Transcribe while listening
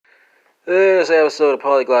This episode of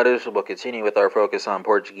Polyglotters will continue with our focus on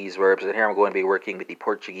Portuguese verbs, and here I'm going to be working with the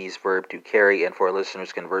Portuguese verb to carry, and for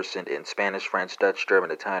listeners conversant in Spanish, French, Dutch,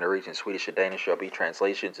 German, Italian, Norwegian, Swedish, and Danish, there will be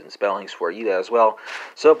translations and spellings for you as well,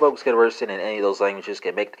 so folks conversant in any of those languages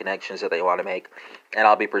can make the connections that they want to make. And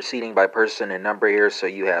I'll be proceeding by person and number here, so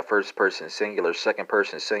you have first person singular, second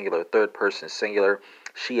person singular, third person singular.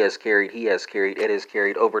 She has carried, he has carried, it has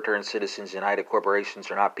carried, overturned citizens, united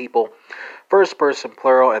corporations are not people. First person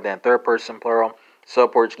plural, and then third person plural. So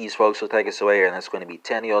Portuguese folks will take us away, and that's going to be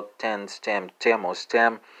tenio, tens, tem, temos,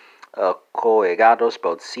 tem, corregado,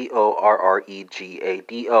 spelled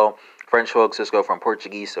Corregado. French folks, let's go from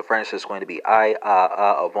Portuguese to French. It's going to be I,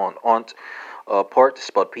 avant, ont. Port,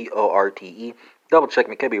 spelled Porte. Double check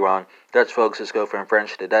me, could be wrong. Dutch folks, let's go from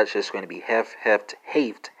French to Dutch. It's going to be hef, heft,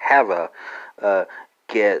 heeft, have,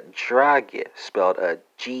 gedragen, spelled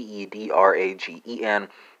Gedragen.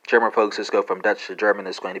 German folks, let's go from Dutch to German.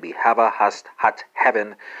 It's going to be have, hast, hat,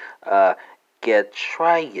 heaven,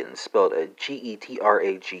 getragen, spelled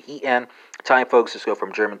Getragen. Italian folks, let's go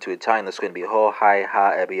from German to Italian. That's going to be ho, hi,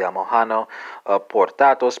 ha, abbiamo, hano,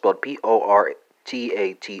 portato, spelled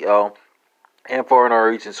Portato. And for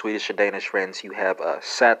Norwegian, Swedish, and Danish friends, you have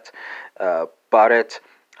set, baret,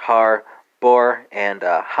 har, bor, and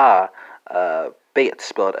ha, bet,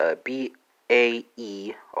 spelled Baeret.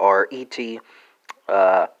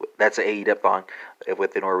 That's an AE diphthong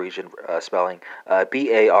with the Norwegian spelling.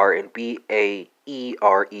 BAR and BAERET.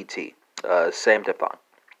 Same diphthong.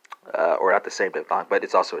 Or not the same diphthong, but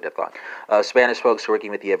it's also a diphthong. Spanish folks are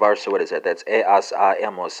working with llevar, so what is that? That's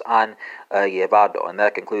hemos, han, llevado. And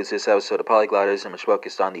that concludes this episode of Polyglotism, which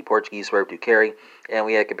focused on the Portuguese verb to carry. And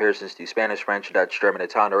we had comparisons to Spanish, French, Dutch, German,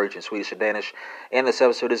 Italian, Norwegian, Swedish, and Danish. And this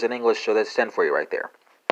episode is in English, so that's 10 for you right there.